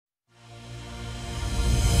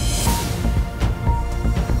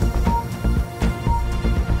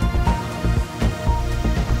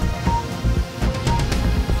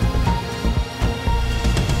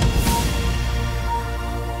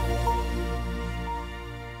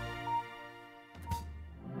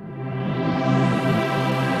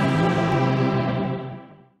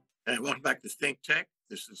back to ThinkTech.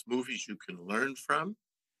 This is movies you can learn from.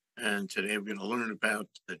 And today we're going to learn about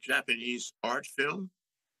a Japanese art film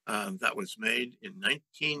that was made in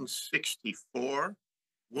 1964,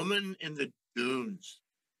 Woman in the Dunes.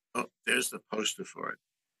 Oh, there's the poster for it.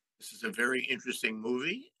 This is a very interesting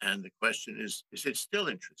movie. And the question is it still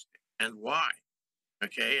interesting? And why?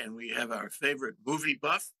 Okay, and we have our favorite movie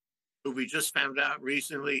buff, who we just found out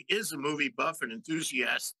recently is a movie buff and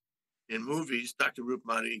enthusiast in movies, Dr.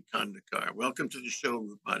 Roopmati Khandekar. Welcome to the show,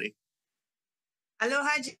 Roopmati.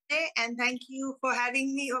 Aloha, Jay, and thank you for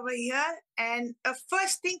having me over here. And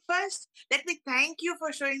first thing first, let me thank you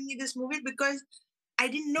for showing me this movie because I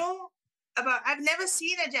didn't know I've never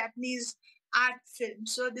seen a Japanese art film.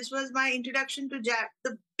 So this was my introduction to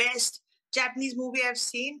the best Japanese movie I've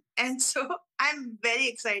seen. And so I'm very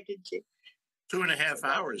excited, Jay. 2.5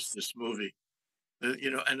 hours, this movie. And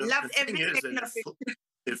Loved the thing every is second of it.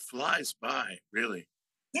 It flies by, really.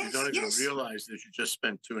 Yes, you don't even realize that you just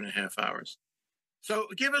spent 2.5 hours. So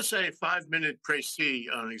give us a 5-minute précis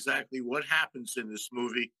on exactly what happens in this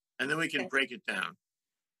movie, and then we can break it down.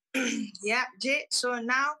 Yeah, Jay. So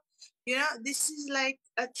now, this is like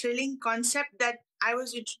a thrilling concept that I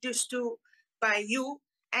was introduced to by you.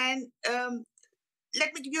 And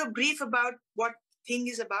let me give you a brief about what thing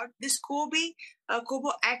is about. This Kobo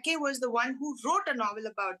Ake was the one who wrote a novel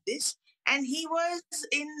about this. And he was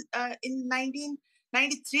in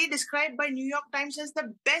 1993 described by New York Times as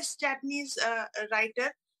the best Japanese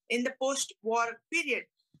writer in the post-war period.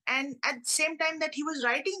 And at the same time that he was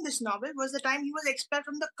writing this novel was the time he was expelled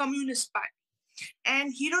from the Communist Party.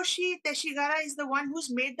 And Hiroshi Teshigara is the one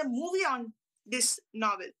who's made the movie on this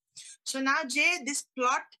novel. So now, Jay, this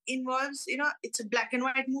plot involves, it's a black and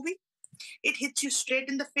white movie. It hits you straight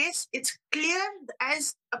in the face. It's clear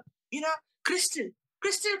as,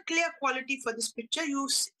 crystal clear quality for this picture.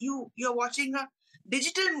 You're watching a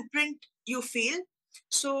digital print, you feel.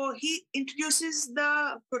 So he introduces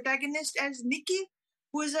the protagonist as Nikki,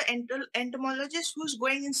 who is an entomologist who's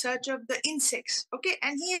going in search of the insects. Okay,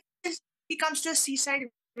 and he comes to a seaside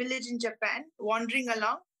village in Japan, wandering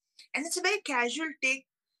along, and it's a very casual take.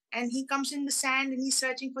 And he comes in the sand and he's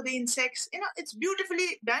searching for the insects. It's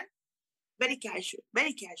beautifully done, very casual,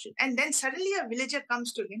 very casual. And then suddenly a villager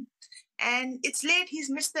comes to him, and it's late. He's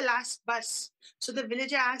missed the last bus. So the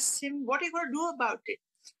villager asks him, "What are you going to do about it?"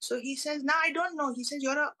 So he says, "No, I don't know." He says,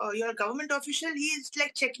 "You're a government official." He's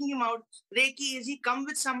like checking him out. Reiki, is he come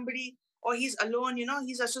with somebody or he's alone?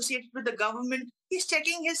 He's associated with the government. He's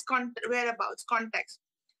checking his whereabouts, contacts.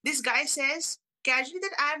 This guy says casually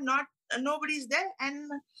that I have not, nobody's there.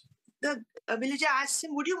 And the villager asks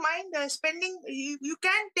him, "Would you mind spending? You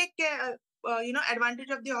can take advantage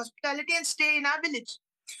of the hospitality and stay in our village."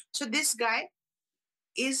 So this guy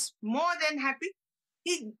is more than happy.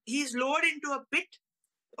 He's lowered into a pit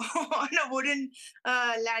on a wooden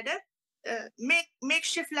ladder,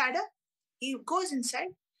 makeshift ladder. He goes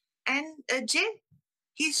inside, and Jay,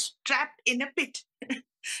 he's trapped in a pit.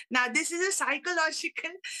 Now this is a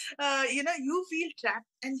psychological, you feel trapped,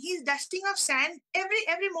 and he's dusting off sand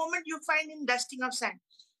every moment. You find him dusting off sand,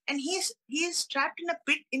 and he is trapped in a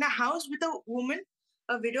pit in a house with a woman,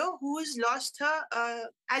 a widow who has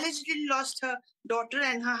allegedly lost her daughter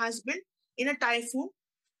and her husband in a typhoon,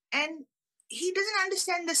 and he doesn't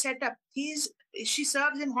understand the setup. She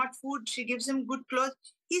serves him hot food, she gives him good clothes.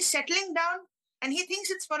 He's settling down, and he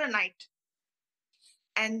thinks it's for a night.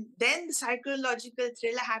 And then the psychological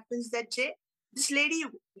thriller happens that this lady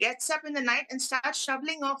gets up in the night and starts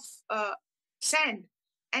shoveling off sand.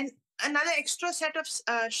 And another extra set of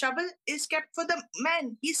shovel is kept for the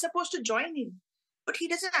man. He's supposed to join in. But he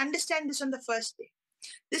doesn't understand this on the first day.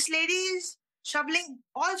 This lady is shoveling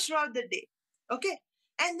all throughout the day. Okay.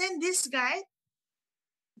 And then this guy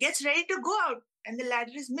gets ready to go out. And the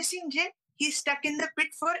ladder is missing, Jay. He's stuck in the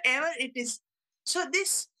pit forever it is. So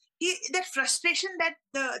that frustration that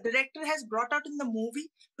the director has brought out in the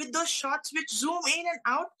movie with those shots which zoom in and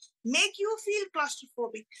out make you feel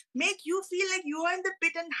claustrophobic, make you feel like you are in the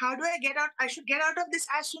pit and how do I get out? I should get out of this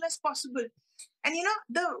as soon as possible. And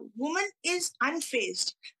the woman is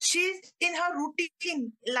unfazed. She's in her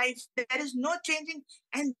routine life. There is no changing.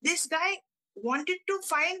 And this guy wanted to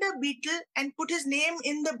find a beetle and put his name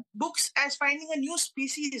in the books as finding a new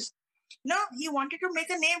species. No, he wanted to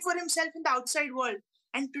make a name for himself in the outside world.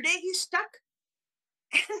 And today he's stuck.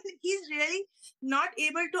 And he's really not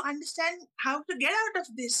able to understand how to get out of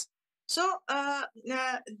this. So the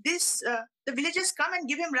villagers come and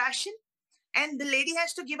give him ration. And the lady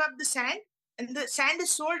has to give up the sand. And the sand is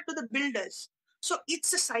sold to the builders. So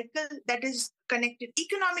it's a cycle that is connected,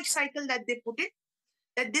 economic cycle that they put it.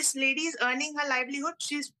 that this lady is earning her livelihood.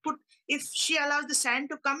 She's put, if she allows the sand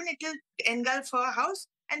to come in, it will engulf her house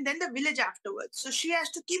and then the village afterwards. So she has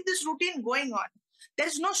to keep this routine going on.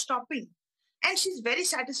 There's no stopping. And she's very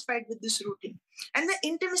satisfied with this routine. And the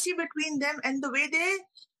intimacy between them and the way they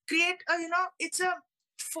create a, it's a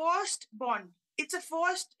forced bond. It's a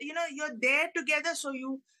forced, you're there together, so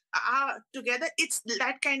you are together. It's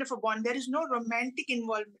that kind of a bond. There is no romantic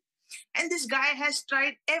involvement. And this guy has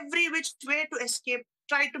tried every which way to escape,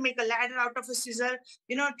 tried to make a ladder out of a scissor,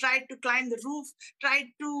 tried to climb the roof, tried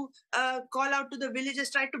to call out to the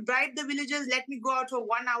villagers, tried to bribe the villagers, let me go out for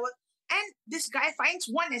 1 hour. And this guy finds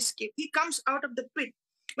one escape. He comes out of the pit.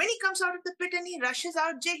 When he comes out of the pit and he rushes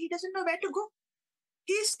out, Jay, he doesn't know where to go.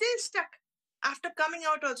 He's still stuck after coming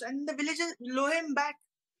out also. And the villagers low him back.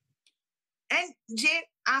 And Jay,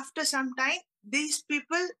 after some time, these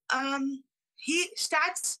people, he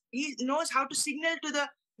knows how to signal to the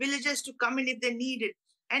villagers to come in if they need it.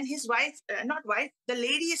 And his wife, not wife, the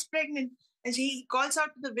lady is pregnant. And so he calls out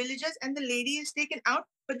to the villagers and the lady is taken out,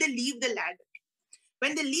 but they leave the ladder.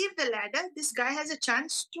 When they leave the ladder, this guy has a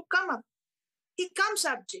chance to come up. He comes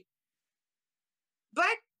up, Jay.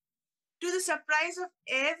 But to the surprise of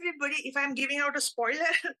everybody, if I'm giving out a spoiler,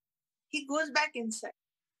 he goes back inside.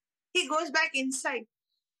 He goes back inside.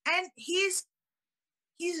 And he's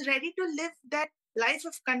ready to live that life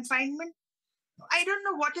of confinement. I don't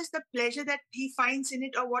know what is the pleasure that he finds in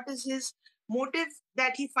it, or what is his motive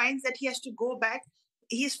that he finds that he has to go back.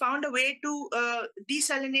 He's found a way to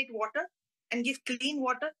desalinate water and give clean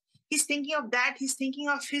water. He's thinking of that. He's thinking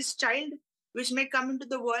of his child, which may come into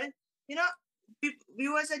the world.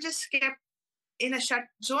 Viewers are just kept in a shut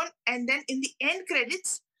zone. And then in the end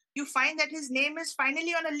credits, you find that his name is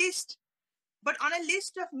finally on a list, but on a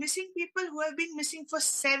list of missing people who have been missing for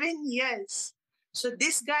 7 years. So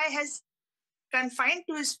this guy has confined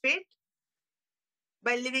to his fate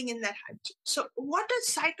by living in that hut. So what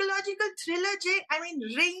a psychological thriller, Jay. I mean,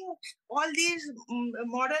 Ring, all these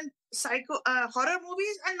modern horror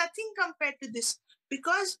movies are nothing compared to this.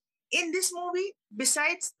 Because in this movie,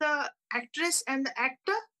 besides the actress and the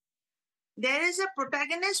actor, there is a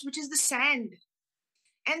protagonist, which is the sand.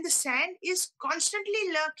 And the sand is constantly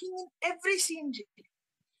lurking in every scene.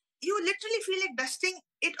 You literally feel like dusting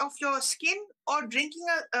it off your skin or drinking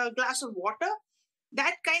a glass of water.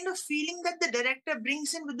 That kind of feeling that the director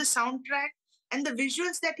brings in with the soundtrack and the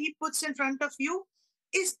visuals that he puts in front of you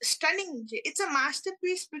is stunning. It's a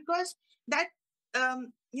masterpiece because that,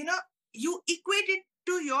 you equate it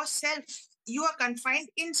to yourself. You are confined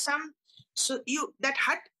in that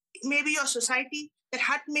hut may be your society, that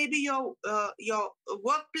hut may be your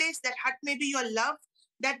workplace, that hut may be your love,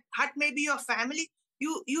 that hut may be your family.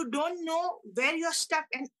 You don't know where you're stuck,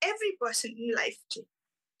 and every person in life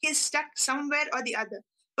is stuck somewhere or the other.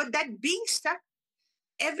 But that being stuck,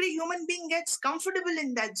 every human being gets comfortable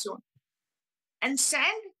in that zone. And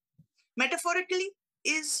sand, metaphorically,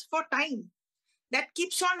 is for time. That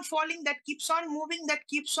keeps on falling, that keeps on moving, that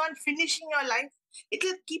keeps on finishing your life. It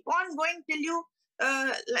will keep on going till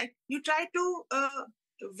you try to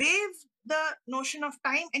waive the notion of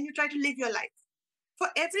time and you try to live your life. For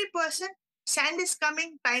every person, sand is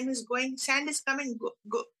coming, time is going, sand is coming,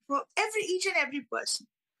 go. For each and every person.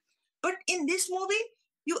 But in this movie,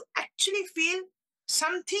 you actually feel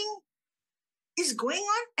something is going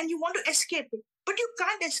on and you want to escape it. But you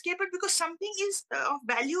can't escape it because something is of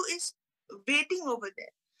value is waiting over there.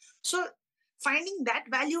 So finding that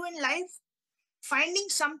value in life, finding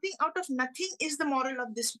something out of nothing is the moral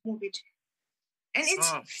of this movie. And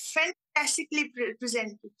it's fantastically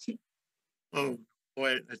presented. Oh,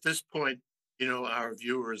 boy, at this point, our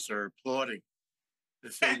viewers are applauding.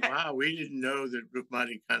 They're saying, wow, we didn't know that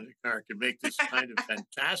Roopmati Khandekar could make this kind of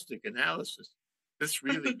fantastic analysis. That's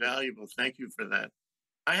really valuable. Thank you for that.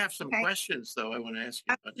 I have some questions, though, I want to ask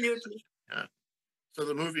you about. Absolutely. So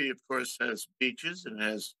the movie, of course, has beaches and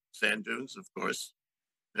has sand dunes, of course.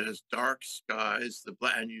 It has dark skies,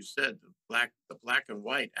 and you said the black and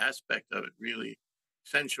white aspect of it really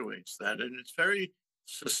accentuates that. And it's very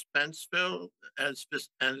suspenseful and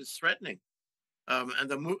it's threatening. And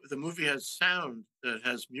the movie has sound, that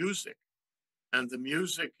has music, and the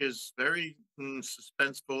music is very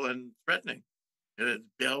suspenseful and threatening.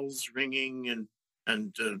 Bells ringing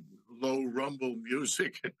and low rumble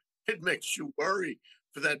music. It makes you worry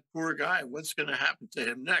for that poor guy. What's going to happen to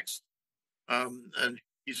him next? And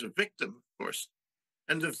he's a victim, of course.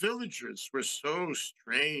 And the villagers were so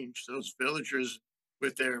strange. Those villagers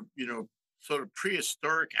with their, sort of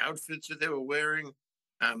prehistoric outfits that they were wearing,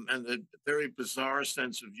 and the very bizarre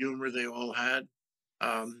sense of humor they all had.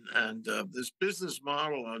 And this business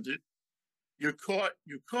model, you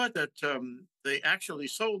caught that they actually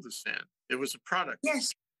sold the sand. It was a product,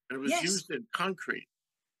 Yes. and it was Yes. used in concrete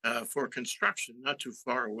for construction, not too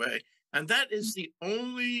far away. And that is the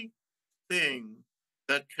only thing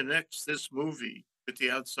that connects this movie with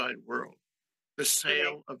the outside world. The Correct.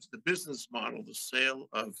 sale of the business model, the sale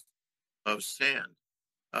of sand,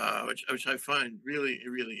 which I find really,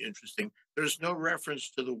 really interesting. There's no reference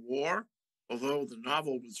to the war, although the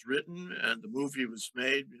novel was written and the movie was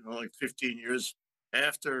made, like 15 years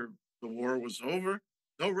after the war was over.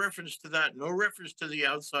 No reference to that. No reference to the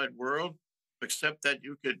outside world, except that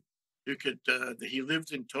that he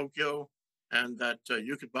lived in Tokyo and that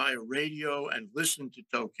you could buy a radio and listen to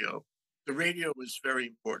Tokyo. The radio was very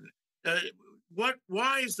important. Uh,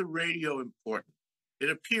 why is the radio important? It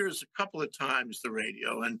appears a couple of times, the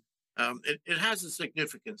radio, and it has a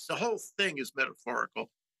significance. The whole thing is metaphorical.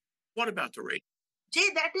 What about the radio? Jay,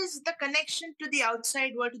 that is the connection to the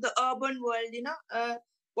outside world, to the urban world,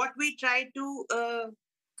 what we try to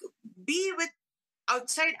be with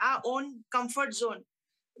outside our own comfort zone.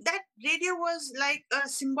 That radio was like a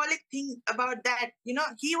symbolic thing about that.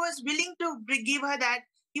 He was willing to give her that.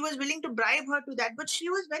 He was willing to bribe her to that, but she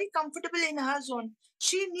was very comfortable in her zone.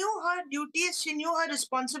 She knew her duties, she knew her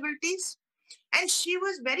responsibilities, and she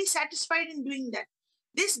was very satisfied in doing that.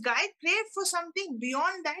 This guy craved for something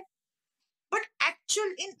beyond that, but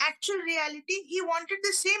in actual reality, he wanted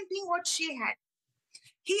the same thing what she had.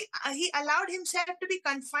 He allowed himself to be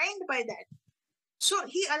confined by that. So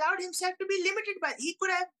he allowed himself to be limited by. He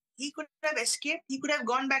could have escaped. He could have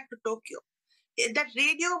gone back to Tokyo. That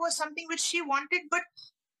radio was something which she wanted, but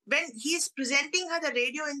when he's presenting her the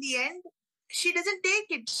radio in the end, she doesn't take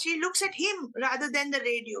it. She looks at him rather than the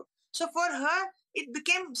radio. So for her, it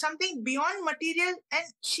became something beyond material, and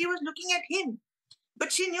she was looking at him.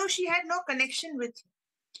 But she knew she had no connection with him.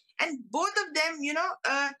 And both of them,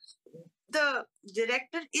 the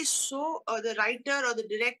director is so, or the writer or the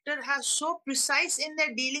director has so precise in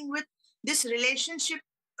their dealing with this relationship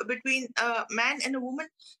between a man and a woman,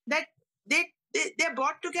 that they're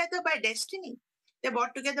brought together by destiny. They're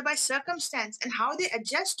brought together by circumstance and how they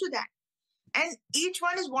adjust to that. And each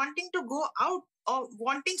one is wanting to go out or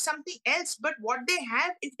wanting something else, but what they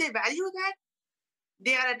have, if they value that,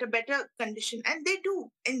 they are at a better condition, and they do.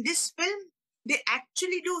 In this film, they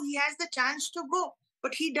actually do. He has the chance to go,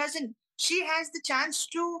 but he doesn't. She has the chance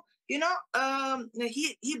to,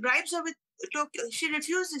 he bribes her with Tokyo. She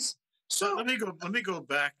refuses. But So let me go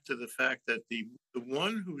back to the fact that the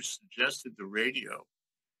one who suggested the radio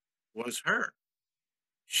was her.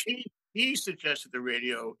 He suggested the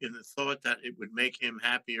radio in the thought that it would make him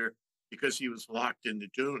happier because he was locked in the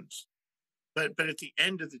dunes. But at the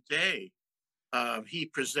end of the day, he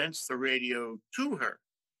presents the radio to her.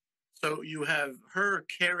 So you have her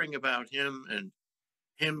caring about him and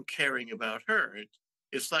him caring about her.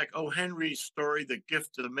 It's like O. Henry's story, The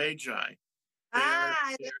Gift of the Magi.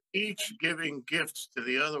 ah, They're each giving gifts to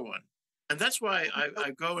the other one. And that's why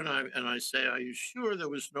I go and I say, are you sure there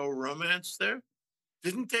was no romance there?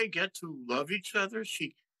 Didn't they get to love each other?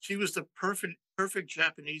 She was the perfect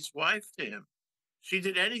Japanese wife to him. She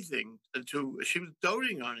did anything she was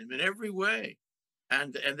doting on him in every way.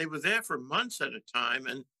 And they were there for months at a time.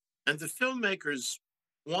 And the filmmakers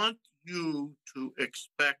want you to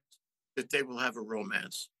expect that they will have a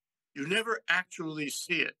romance. You never actually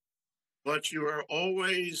see it, but you are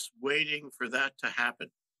always waiting for that to happen.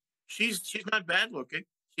 She's not bad looking.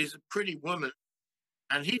 She's a pretty woman,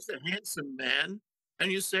 and he's a handsome man.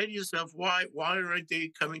 And you say to yourself, why aren't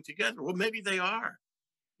they coming together? Well, maybe they are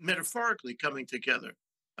metaphorically coming together.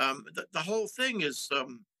 The whole thing is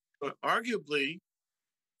arguably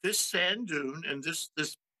this sand dune and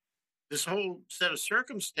this whole set of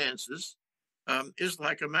circumstances is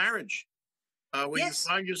like a marriage where you yes,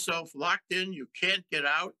 find yourself locked in, you can't get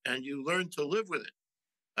out, and you learn to live with it.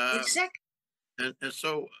 Uh, exactly. and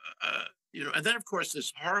so, and then of course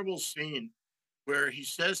this horrible scene where he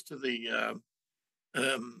says to the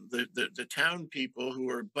town people who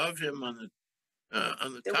are above him on the They're top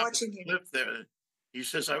of the watching him. cliff there. He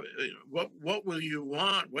says, what will you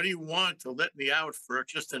want? What do you want to let me out for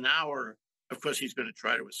just an hour?" Of course, he's going to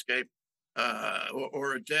try to escape,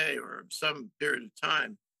 or a day, or some period of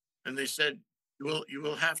time. And they said, you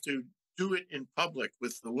will have to do it in public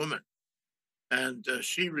with the woman. And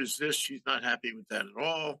she resists. She's not happy with that at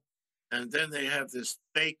all. And then they have this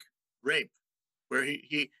fake rape where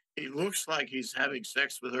he looks like he's having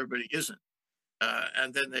sex with her, but he isn't.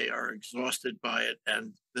 And then they are exhausted by it.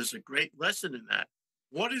 And there's a great lesson in that.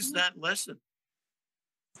 What is that lesson?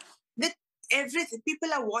 That everything, people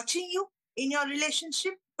are watching you in your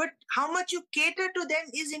relationship, but how much you cater to them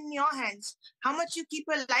is in your hands. How much you keep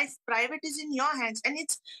your life private is in your hands. And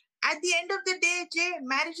it's at the end of the day, Jay,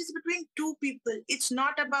 marriage is between two people. It's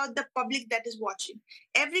not about the public that is watching.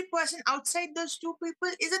 Every person outside those two people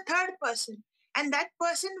is a third person. And that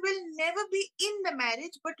person will never be in the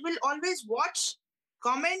marriage, but will always watch,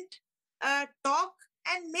 comment, talk,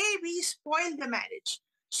 and maybe spoil the marriage.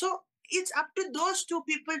 So it's up to those two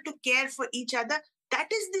people to care for each other. That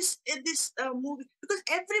is this movie, because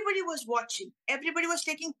everybody was watching, everybody was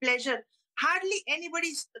taking pleasure. Hardly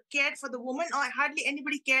anybody cared for the woman, or hardly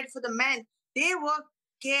anybody cared for the man. They were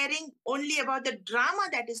caring only about the drama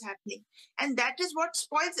that is happening, and that is what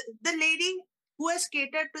spoils. The lady who has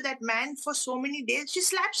catered to that man for so many days, she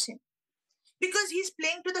slaps him because he's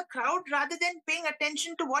playing to the crowd rather than paying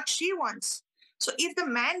attention to what she wants. So if the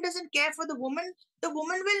man doesn't care for the woman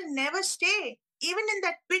will never stay. Even in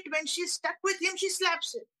that pit, when she's stuck with him, she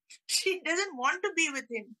slaps him. She doesn't want to be with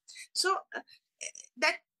him. So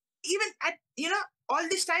that even at all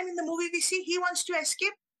this time in the movie, we see he wants to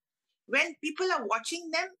escape. When people are watching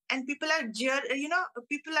them and people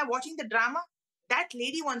are watching the drama, that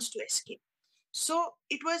lady wants to escape. So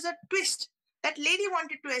it was a twist. That lady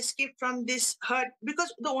wanted to escape from this hurt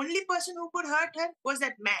because the only person who could hurt her was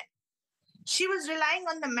that man. She was relying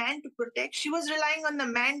on the man to protect. She was relying on the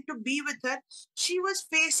man to be with her. She was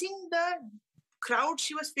facing the crowd.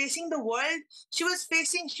 She was facing the world. She was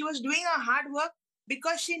doing her hard work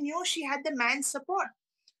because she knew she had the man's support.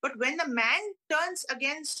 But when the man turns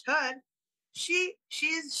against her, she's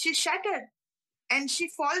shattered and she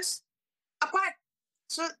falls apart.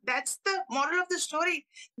 So that's the moral of the story,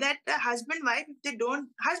 that husband wife no,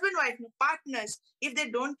 partners, if they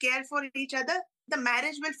don't care for each other, the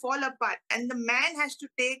marriage will fall apart, and the man has to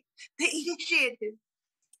take the initiative,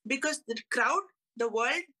 because the crowd, the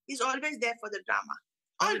world is always there for the drama.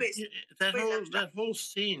 Always. That whole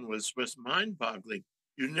scene was mind-boggling.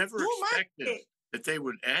 You never expected that they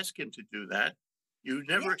would ask him to do that. You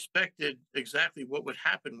never expected exactly what would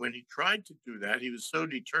happen when he tried to do that. He was so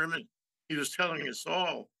determined. He was telling us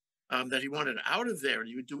all that he wanted out of there, and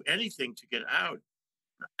he would do anything to get out.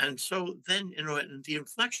 And so then, the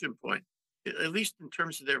inflection point, at least in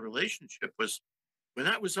terms of their relationship, was when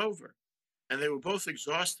that was over and they were both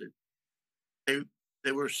exhausted.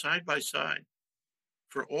 They were side by side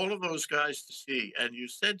for all of those guys to see. And you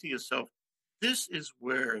said to yourself, this is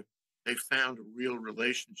where they found a real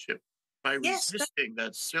relationship, by resisting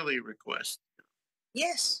that silly request.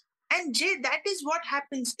 Yes. And Jay, that is what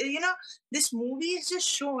happens. This movie is just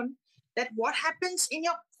shown that what happens in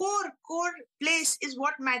your core place is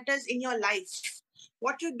what matters in your life.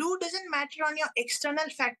 What you do doesn't matter on your external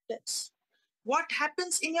factors. What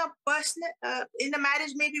happens in your personal, in a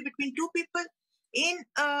marriage, maybe between two people, in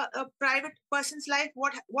a private person's life,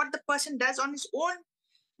 what the person does on his own,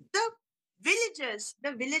 the villagers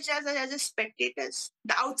are just spectators.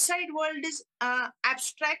 The outside world is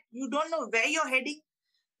abstract. You don't know where you're heading.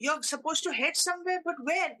 You're supposed to head somewhere, but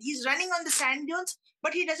where? He's running on the sand dunes,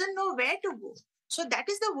 but he doesn't know where to go. So that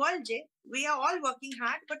is the world, Jay. We are all working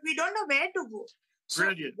hard, but we don't know where to go. So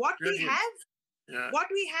Brilliant. What we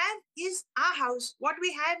have is our house. What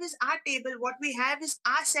we have is our table. What we have is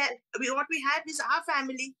ourselves. What we have is our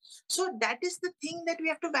family. So that is the thing that we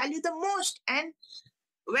have to value the most. And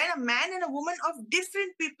when a man and a woman of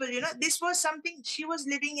different people, this was something. She was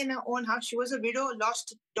living in her own house. She was a widow,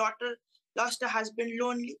 lost a daughter, lost a husband,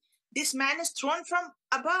 lonely. This man is thrown from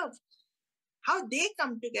above. How they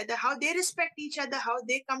come together, how they respect each other, how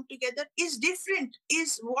they come together is different,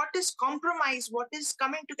 is what is compromise, what is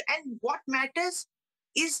coming together. And what matters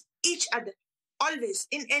is each other, always,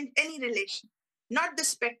 in any relation. Not the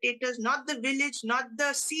spectators, not the village, not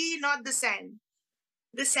the sea, not the sand.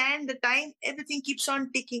 The sand, the time, everything keeps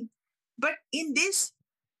on ticking. But in this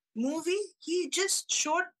movie, he just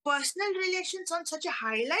showed personal relations on such a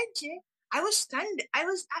highlight, Jay. I was stunned. I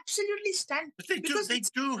was absolutely stunned. But they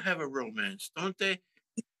do have a romance, don't they?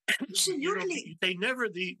 Absolutely.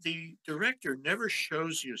 The director never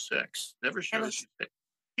shows you sex. Never shows you sex.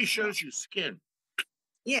 He shows you skin.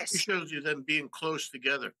 Yes. He shows you them being close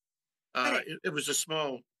together. It was a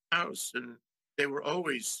small house, and they were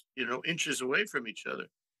always, inches away from each other.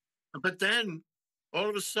 But then, all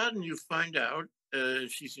of a sudden, you find out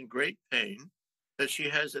she's in great pain, that she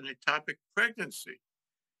has an ectopic pregnancy,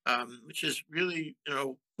 which is really,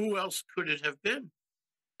 who else could it have been?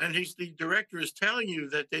 And the director is telling you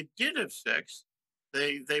that they did have sex.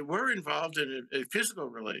 They were involved in a physical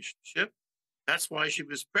relationship. That's why she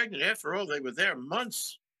was pregnant. After all, they were there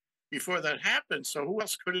months before that happened. So who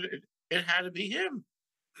else could it had to be him.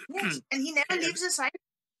 Yes. And he never leaves his side.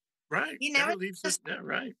 Right. He never leaves his,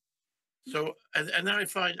 right. So, and then I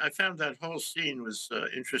found that whole scene was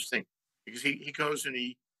interesting because he goes and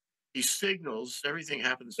he signals. Everything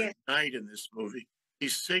happens at Yes. night in this movie. He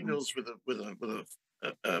Mm. signals with a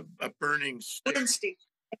burning stick Wooden stick.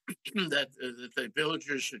 that the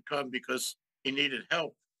villagers should come because he needed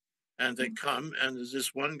help. And they Mm. come, and there's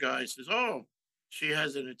this one guy says, "Oh, she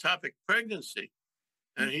has an ectopic pregnancy,"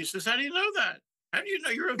 and Mm. he says, "How do you know that? How do you know?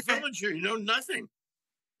 You're a villager. You know nothing.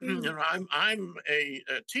 Mm. I'm a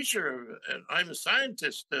teacher, and I'm a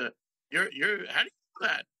scientist. You're how do you know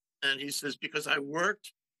that?" And he says, "Because I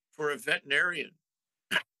worked for a veterinarian."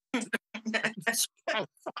 That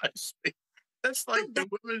disqualifies me. That's So like that,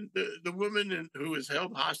 the woman who was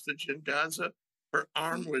held hostage in Gaza. Her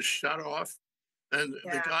arm was shut off, and the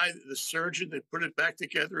yeah. guy, the surgeon that put it back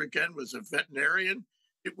together again, was a veterinarian.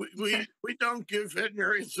 We don't give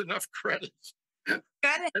veterinarians enough credit.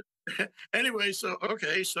 Correct. Anyway, so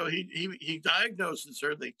okay, so he diagnoses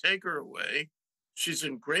her. They take her away. She's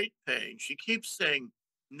in great pain. She keeps saying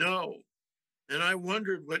no, and I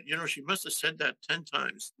wondered what she must have said that 10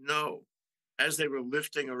 times. No, as they were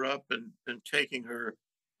lifting her up and taking her,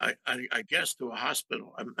 I guess to a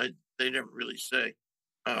hospital. They never really say.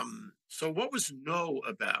 So what was no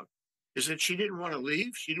about? Is it she didn't want to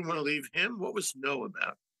leave? She didn't want to leave him. What was no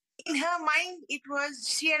about? In her mind, it was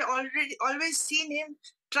she had already always seen him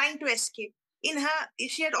trying to escape. In her,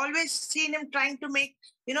 she had always seen him trying to make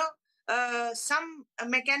you know some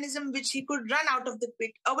mechanism which he could run out of the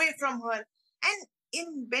pit away from her. And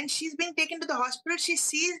in when she's being taken to the hospital, she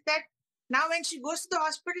sees that now when she goes to the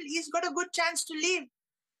hospital, he's got a good chance to leave.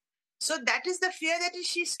 So that is the fear that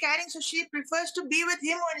she's carrying. So she prefers to be with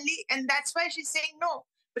him only, and that's why she's saying no.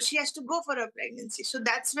 But she has to go for her pregnancy. So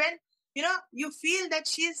that's when you feel that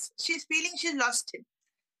she's feeling she's lost him.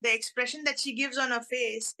 The expression that she gives on her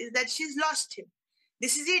face is that she's lost him.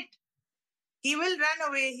 This is it. He will run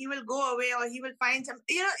away. He will go away, or he will find some.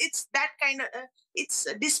 It's that kind of. It's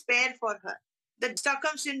despair for her. The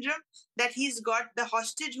Stockholm syndrome that he's got, the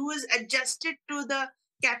hostage who is adjusted to the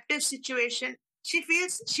captive situation. She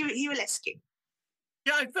feels he will escape.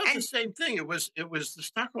 Yeah, I felt the And same thing. It was the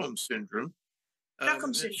Stockholm syndrome.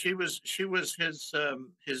 Stockholm syndrome. She was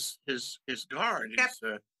his guard, Cap-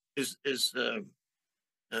 the one who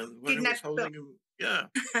was kidnapped her. holding him. Yeah,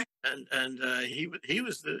 and he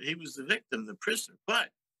was the victim, the prisoner. But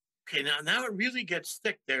okay, now it really gets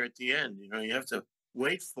thick there at the end. You have to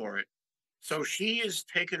wait for it. So she is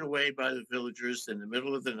taken away by the villagers in the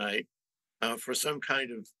middle of the night for some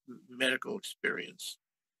kind of medical experience.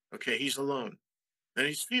 Okay, he's alone, and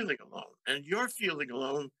he's feeling alone, and you're feeling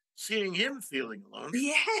alone, seeing him feeling alone.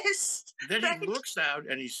 Yes. Then he Right. looks out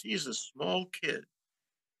and he sees a small kid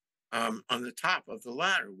on the top of the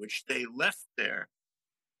ladder, which they left there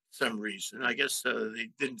some reason. I guess they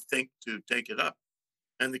didn't think to take it up.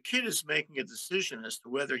 And the kid is making a decision as to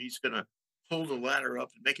whether he's going to pull the ladder up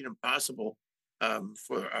and make it impossible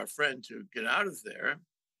for our friend to get out of there.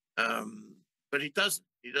 Um, but he doesn't.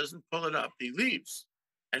 He doesn't pull it up. He leaves,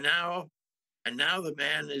 and now the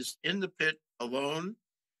man is in the pit alone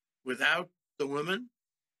without the woman,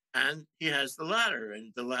 and he has the ladder,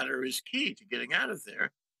 and the ladder is key to getting out of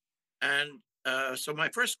there. And so, my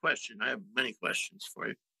first question, I have many questions for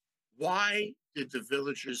you. Why did the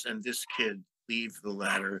villagers and this kid leave the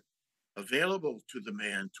ladder available to the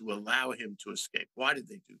man to allow him to escape? Why did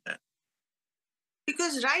they do that?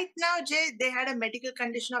 Because right now, Jay, they had a medical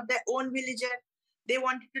condition of their own villager. They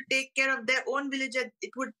wanted to take care of their own villager.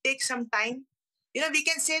 It would take some time. We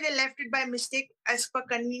can say they left it by mistake as per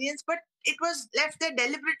convenience, but it was left there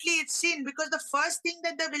deliberately, it's seen, because the first thing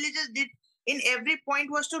that the villagers did in every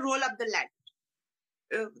point was to roll up the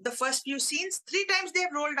ladder. The first few scenes, 3 times they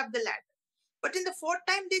have rolled up the ladder. But in the fourth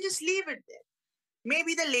time, they just leave it there.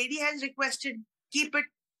 Maybe the lady has requested, keep it,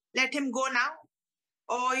 let him go now.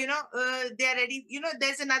 Or, they are ready.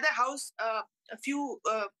 There's another house a few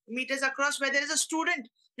meters across where there is a student,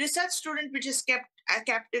 research student, which is kept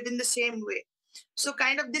captive in the same way. So,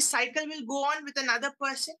 kind of this cycle will go on with another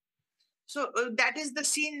person. So, that is the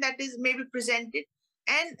scene that is maybe presented.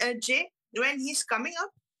 And Jay, when he's coming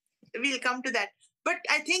up, we'll come to that. But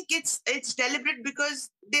I think it's deliberate because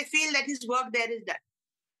they feel that his work there is done.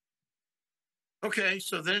 Okay,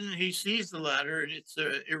 so then he sees the ladder and it's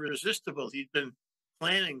irresistible. He'd been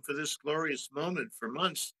planning for this glorious moment for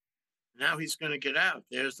months. Now he's going to get out.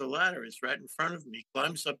 There's the ladder. It's right in front of him. He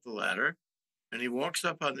climbs up the ladder and he walks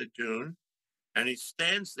up on the dune and he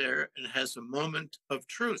stands there and has a moment of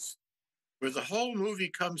truth where the whole movie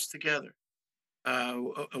comes together.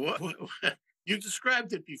 You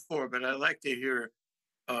described it before, but I'd like to hear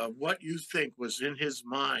what you think was in his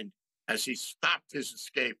mind as he stopped his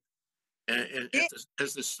escape Yeah,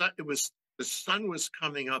 as the sun was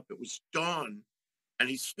coming up, it was dawn, and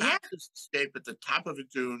he yeah. stops his escape at the top of a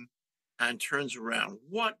dune and turns around.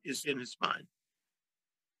 What is in his mind?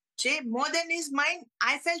 Jay, more than his mind,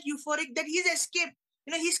 I felt euphoric that he's escaped.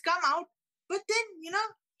 He's come out. But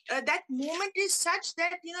then, that moment is such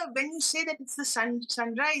that, when you say that it's the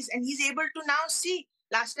sunrise and he's able to now see.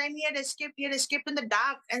 Last time he had escaped in the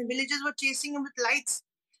dark and villagers were chasing him with lights.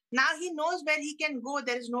 Now he knows where he can go.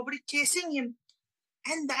 There is nobody chasing him.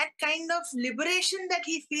 And that kind of liberation that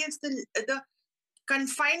he feels, the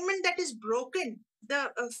confinement that is broken,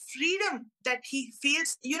 the freedom that he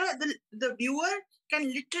feels, the viewer can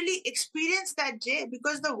literally experience that, Jay,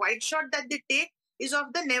 because the wide shot that they take is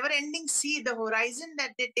of the never ending sea, the horizon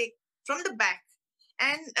that they take from the back.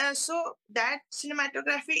 And so that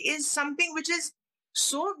cinematography is something which is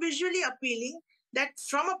so visually appealing that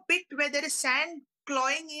from a pit where there is sand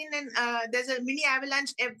clawing in and there's a mini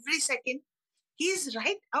avalanche every second, he's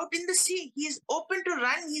right out in the sea. He's open to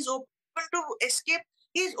run. He's open to escape.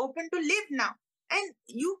 He's open to live now. And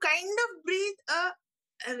you kind of breathe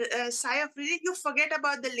a sigh of relief. You forget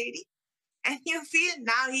about the lady and you feel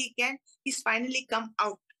now he's finally come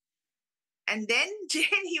out. And then, Jane,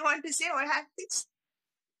 you want to say what happens?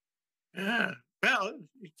 Yeah. Well,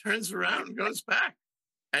 he turns around and goes back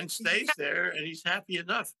and stays there, and he's happy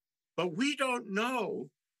enough. But we don't know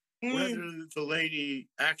whether the lady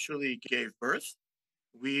actually gave birth.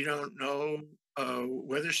 We don't know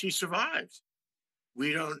whether she survived.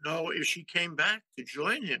 We don't know if she came back to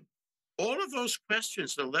join him. All of those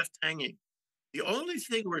questions are left hanging. The only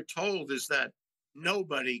thing we're told is that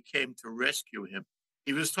nobody came to rescue him.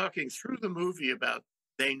 He was talking through the movie about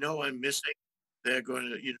they know I'm missing. They're going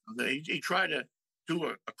to, he tried to do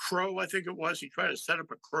a crow, I think it was. He tried to set up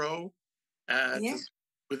a crow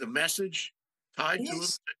with a message tied to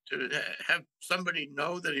him to have somebody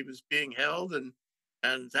know that he was being held, and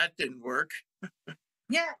that didn't work.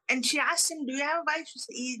 Yeah, and she asked him, "Do you have a wife?"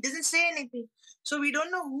 He doesn't say anything, so we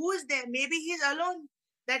don't know who is there. Maybe he's alone.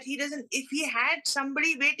 That he doesn't. If he had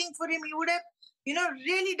somebody waiting for him, he would have,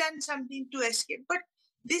 really done something to escape. But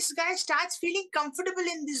this guy starts feeling comfortable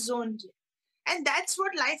in this zone, and that's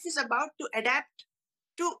what life is about: to adapt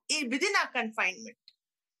to within our confinement,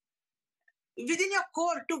 within your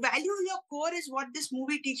core. To value your core is what this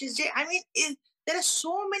movie teaches, Jay. I mean, there are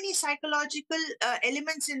so many psychological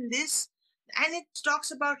elements in this, and it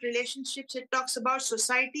talks about relationships, it talks about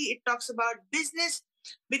society, it talks about business.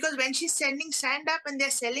 Because when she's sending sand up and they're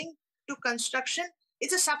selling to construction,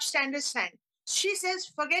 it's a substandard sand. She says,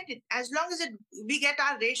 forget it. As long as we get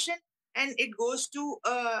our ration and it goes to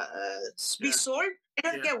be sold, I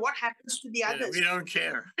don't care what happens to the others. We don't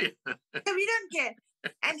care. We don't care.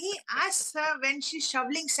 And he asks her when she's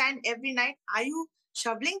shoveling sand every night, are you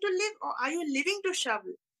shoveling to live or are you living to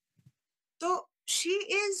shovel? So she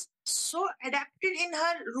is so adapted in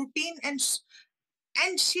her routine,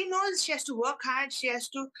 and she knows she has to work hard. She has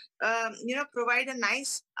to, provide a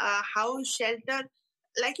nice house, shelter.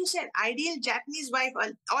 Like you said, ideal Japanese wife.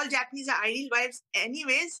 All Japanese are ideal wives,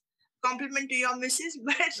 anyways. Compliment to your missus,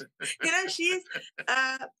 but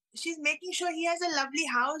she's making sure he has a lovely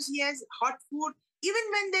house. He has hot food, even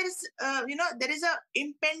when there is a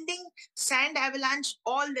impending sand avalanche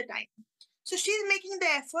all the time. So she's making the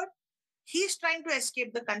effort. He's trying to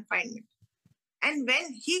escape the confinement. And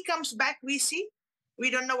when he comes back, we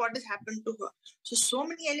don't know what has happened to her. So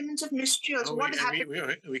many elements of mystery also. What has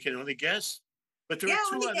happened? We can only guess. But there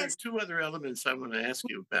are two other elements I want to ask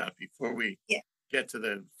you about before we get to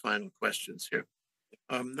the final questions here.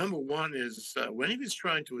 Number one is when he was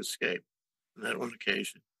trying to escape on that one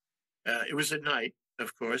occasion, it was at night,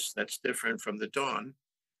 of course. That's different from the dawn.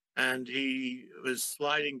 And he was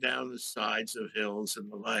sliding down the sides of hills and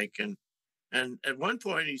the like. And at one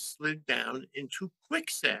point, he slid down into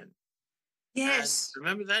quicksand. Yes. And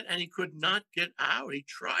remember that? And he could not get out. He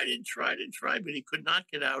tried and tried and tried, but he could not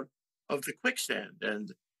get out of the quicksand.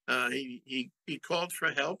 And he called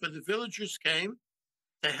for help, and the villagers came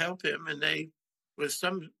to help him. And they, with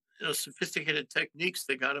some sophisticated techniques,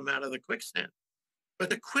 they got him out of the quicksand. But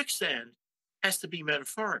the quicksand has to be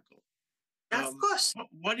metaphorical. Of course.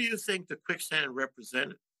 What do you think the quicksand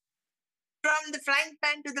represented? From the frying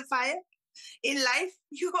pan to the fire. In life,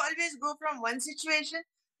 you always go from one situation,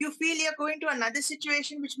 you feel you're going to another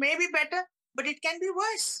situation which may be better, but it can be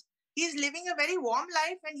worse. He's living a very warm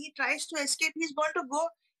life and he tries to escape. He's going to go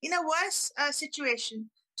in a worse situation.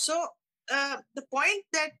 So the point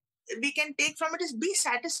that we can take from it is be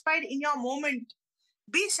satisfied in your moment.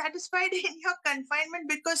 Be satisfied in your confinement,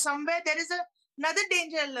 because somewhere there is another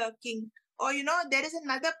danger lurking, or there is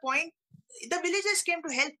another point. The villagers came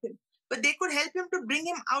to help him, but they could help him to bring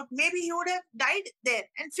him out. Maybe he would have died there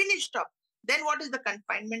and finished up. Then what is the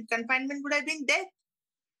confinement? Confinement would have been death.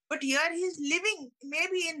 But here he's living,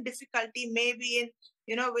 maybe in difficulty, maybe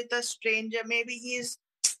in, with a stranger, maybe he's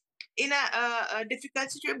in a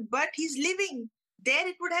difficult situation, but he's living. There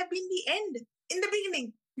it would have been the end in the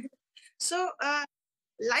beginning. So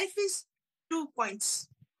life is 2 points.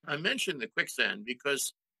 I mentioned the quicksand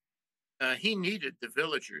because he needed the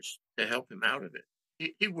villagers to help him out of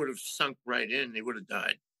it. He would have sunk right in, he would have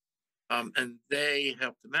died. And they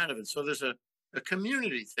helped him out of it. So there's a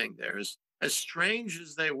community thing there. As strange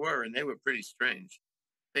as they were, and they were pretty strange,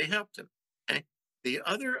 they helped him. Okay? The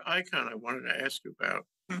other icon I wanted to ask you about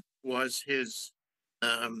was his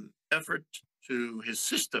effort to his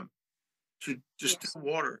system to distill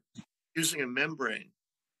water using a membrane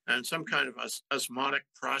and some kind of osmotic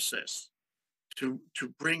process to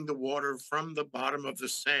bring the water from the bottom of the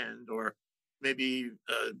sand, or maybe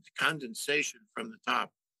condensation from the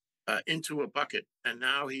top, into a bucket. And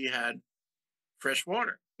now he had fresh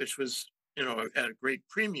water, which was, at a great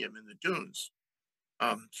premium in the dunes.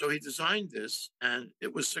 So he designed this, and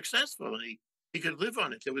it was successful, and he could live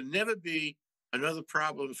on it. There would never be another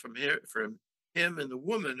problem from him and the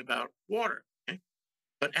woman about water. Okay?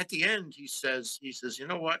 But at the end, he says, you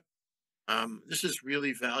know what? This is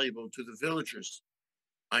really valuable to the villagers.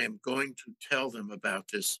 I am going to tell them about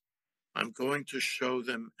this. I'm going to show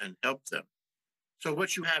them and help them. So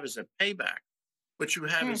what you have is a payback. What you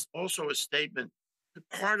have is also a statement.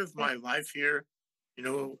 Part of my life here,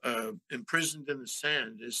 imprisoned in the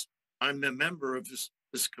sand, is I'm a member of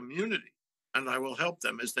this community, and I will help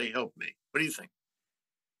them as they help me. What do you think?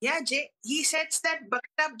 Yeah, Jay. He sets that bucket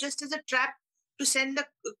up just as a trap to send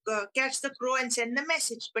catch the crow and send the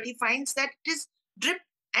message. But he finds that it is drip,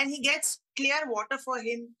 and he gets clear water for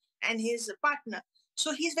him and his partner.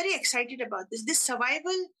 So he's very excited about this. This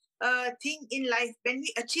survival thing in life. When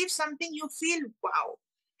we achieve something, you feel wow,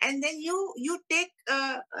 and then you take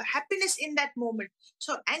happiness in that moment.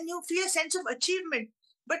 So, and you feel a sense of achievement.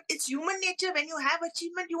 But it's human nature. When you have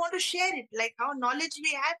achievement, you want to share it. Like how knowledge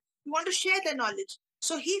we have, you want to share the knowledge.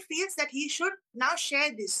 So he feels that he should now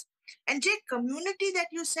share this. And Jay, community that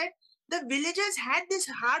you said, the villagers had this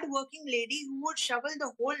hard-working lady who would shovel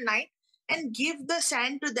the whole night and give the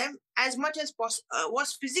sand to them as much as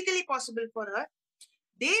was physically possible for her.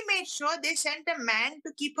 They made sure they sent a man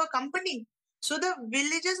to keep her company. So the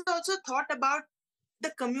villagers also thought about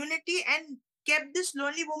the community and kept this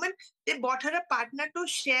lonely woman. They bought her a partner to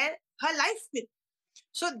share her life with.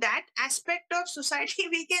 So that aspect of society,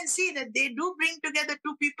 we can see that they do bring together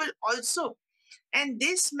two people also. And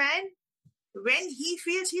this man, when he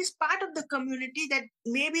feels he's part of the community, that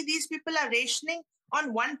maybe these people are rationing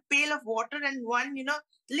on one pail of water and one,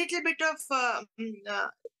 little bit of,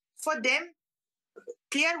 for them,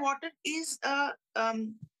 clear water is a,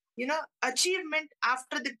 achievement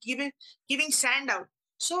after the giving sand out.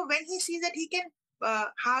 So when he sees that he can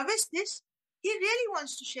harvest this, he really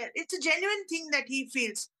wants to share. It's a genuine thing that he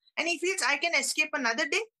feels. And he feels, I can escape another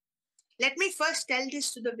day. Let me first tell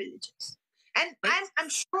this to the villagers. And I'm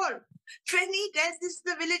sure when he tells this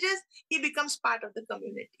to the villagers, he becomes part of the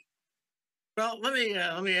community. Well, let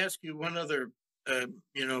me ask you one other,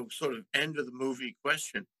 sort of end of the movie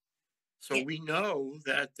question. So we know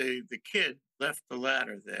that the kid left the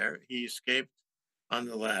ladder there. He escaped on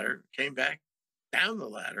the ladder, came back down the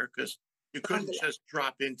ladder, because you couldn't just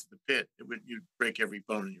drop into the pit. You'd break every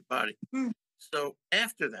bone in your body. So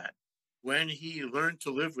after that, when he learned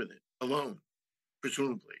to live with it alone,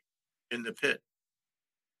 presumably in the pit,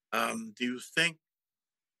 do you think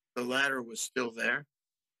the ladder was still there?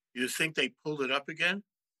 Do you think they pulled it up again,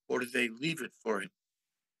 or did they leave it for him?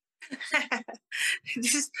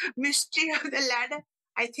 This mystery of the ladder,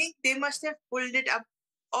 I think they must have pulled it up.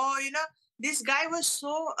 Or, this guy was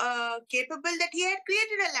so capable that he had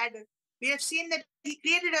created a ladder. We have seen that he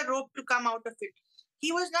created a rope to come out of it.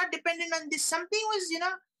 He was not dependent on this. Something was,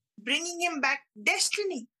 bringing him back.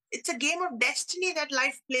 Destiny. It's a game of destiny that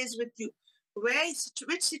life plays with you.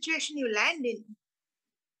 Which situation you land in,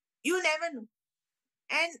 you never know.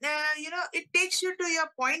 And, it takes you to your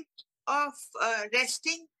point of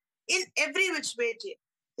resting in every which way, Jay.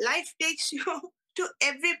 Life takes you to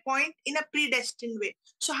every point in a predestined way.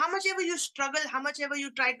 So how much ever you struggle, how much ever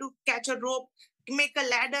you try to catch a rope, make a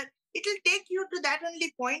ladder, it will take you to that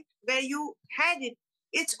only point where you had it.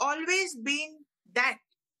 It's always been that.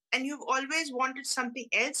 And you've always wanted something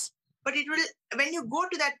else. But it will, when you go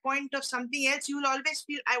to that point of something else, you will always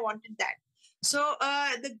feel, I wanted that. So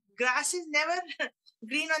the grass is never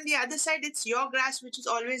green on the other side. It's your grass, which is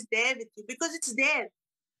always there with you because it's there.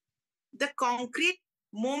 The concrete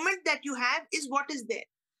moment that you have is what is there.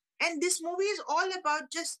 And this movie is all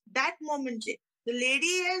about just that moment, Jay. The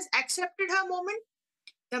lady has accepted her moment.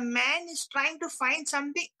 The man is trying to find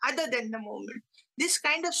something other than the moment. This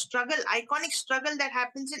kind of struggle, iconic struggle that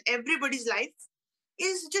happens in everybody's life,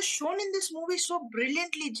 is just shown in this movie so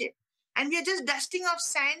brilliantly, Jay. And we are just dusting off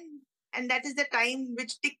sand, and that is the time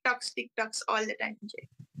which tick tocks all the time, Jay.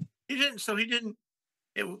 He didn't.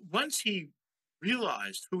 Once he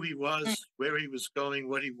realized who he was, where he was going,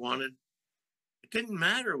 what he wanted, it didn't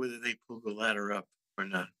matter whether they pulled the ladder up or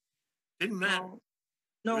not. It didn't matter.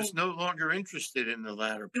 No. He was no longer interested in the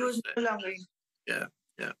ladder. He was no longer. Yeah.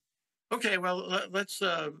 Okay, well, let's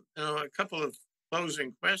a couple of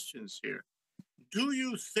closing questions here. Do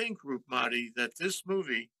you think, Roopmati, that this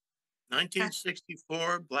movie,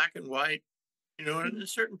 1964, black and white, and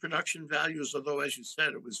certain production values, although as you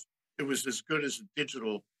said, it was as good as a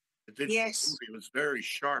digital Yes. movie. It was very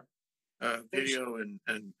sharp video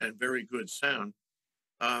and very good sound.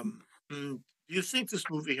 Do you think this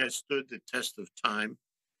movie has stood the test of time?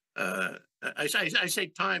 I say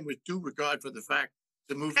time with due regard for the fact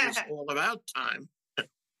the movie is all about time.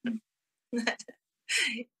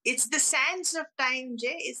 It's the sands of time,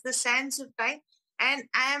 Jay. It's the sands of time. And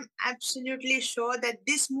I am absolutely sure that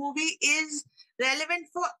this movie is relevant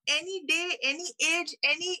for any day, any age,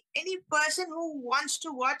 any person who wants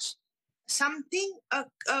to watch something, a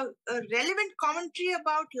relevant commentary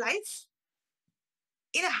about life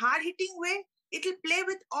in a hard-hitting way. It'll play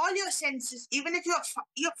with all your senses. Even if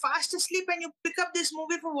you're fast asleep and you pick up this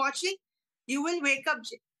movie for watching, you will wake up.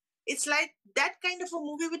 It's like that kind of a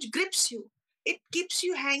movie which grips you. It keeps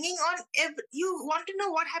you hanging on. You want to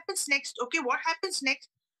know what happens next. Okay, what happens next?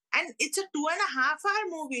 And it's a 2.5 hour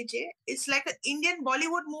movie, Jay. It's like an Indian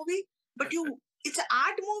Bollywood movie, but it's an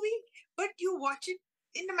art movie, but you watch it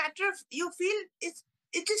in a matter of, you feel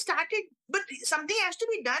it just started, but something has to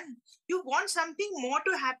be done. You want something more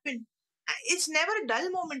to happen. It's never a dull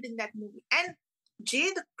moment in that movie. And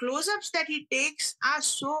Jay, the close-ups that he takes are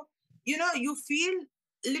so, you feel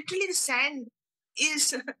literally the sand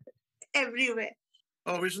is everywhere.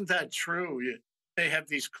 Oh, isn't that true? They have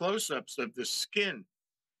these close-ups of the skin,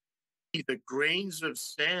 the grains of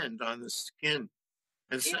sand on the skin,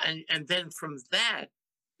 and so, and then from that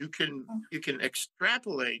you can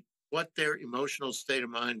extrapolate what their emotional state of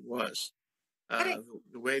mind was. The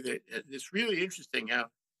way that it's really interesting how,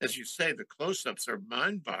 as you say, the close-ups are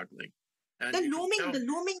mind-boggling. And the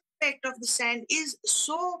looming effect of the sand is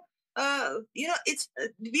so. It's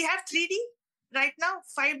we have 3D right now,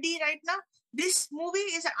 5D right now. This movie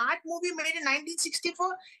is an art movie made in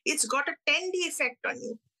 1964. It's got a 10D effect on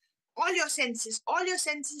you. All your senses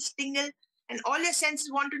tingle, and all your senses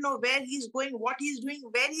want to know where he's going, what he's doing,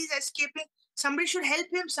 where he's escaping. Somebody should help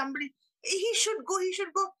him. He should go.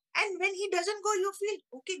 And when he doesn't go, you feel,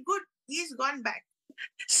 okay, good, he's gone back.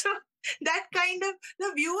 So that kind of,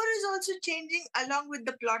 the viewer is also changing along with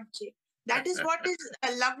the plot, Jay. That is what is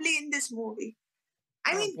lovely in this movie.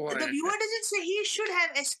 I mean, the viewer doesn't say he should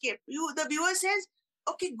have escaped. The viewer says,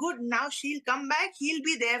 okay, good, now she'll come back. He'll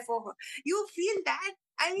be there for her. You feel that.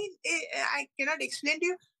 I mean, I cannot explain to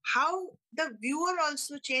you how the viewer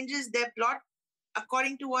also changes their plot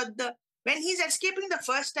according to when he's escaping the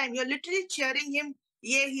first time, you're literally cheering him.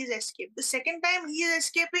 Yeah, he's escaped. The second time he is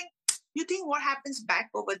escaping, you think what happens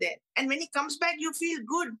back over there. And when he comes back, you feel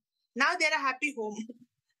good. Now they're a happy home.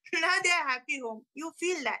 You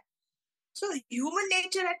feel that. So human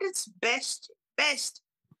nature at its best.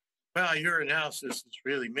 Well, your analysis is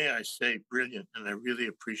really, may I say, brilliant, and I really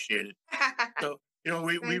appreciate it. So,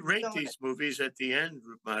 we rate these movies at the end,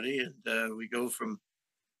 Roopmati, and we go from,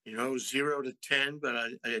 0 to 10, but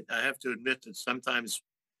I have to admit that sometimes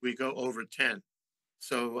we go over 10.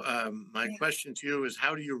 So my question to you is,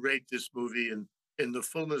 how do you rate this movie in the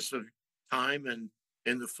fullness of time and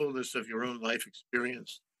in the fullness of your own life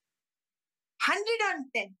experience? 100 on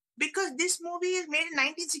 10. Because this movie is made in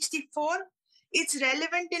 1964. It's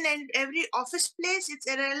relevant in every office place. It's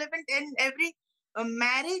relevant in every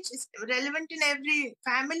marriage. It's relevant in every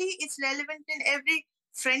family. It's relevant in every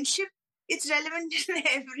friendship. It's relevant in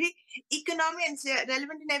every economy, and it's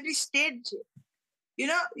relevant in every stage. You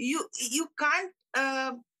can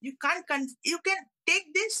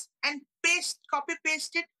take this and copy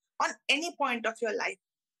paste it on any point of your life.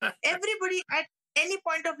 Everybody at any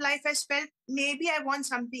point of life has felt, maybe I want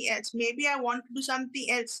something else. Maybe I want to do something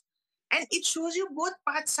else. And it shows you both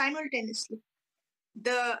paths simultaneously.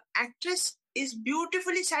 The actress is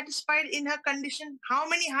beautifully satisfied in her condition. How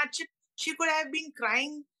many hardships she could have been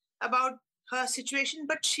crying about her situation,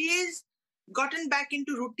 but she is gotten back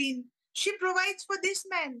into routine. She provides for this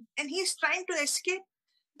man and he's trying to escape,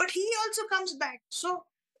 but he also comes back. So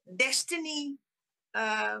destiny,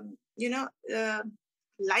 you know,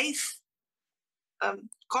 life,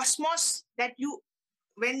 cosmos that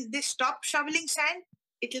when they stop shoveling sand,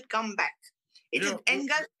 it'll come back. You It'll know,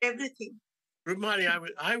 engulf everything. Roopmati,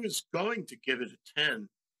 I was going to give it a 10,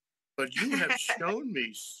 but you have shown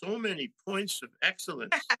me so many points of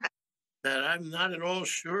excellence that I'm not at all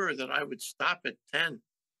sure that I would stop at 10.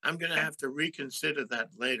 I'm going to have to reconsider that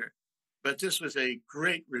later. But this was a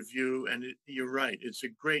great review, and you're right. It's a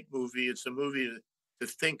great movie. It's a movie to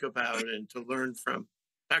think about and to learn from.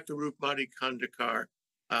 Dr. Roopmati Khandekar,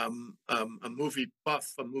 a movie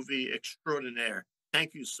buff, a movie extraordinaire.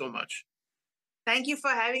 Thank you so much. Thank you for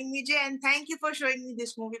having me, Jay, and thank you for showing me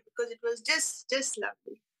this movie because it was just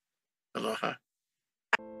lovely. Aloha.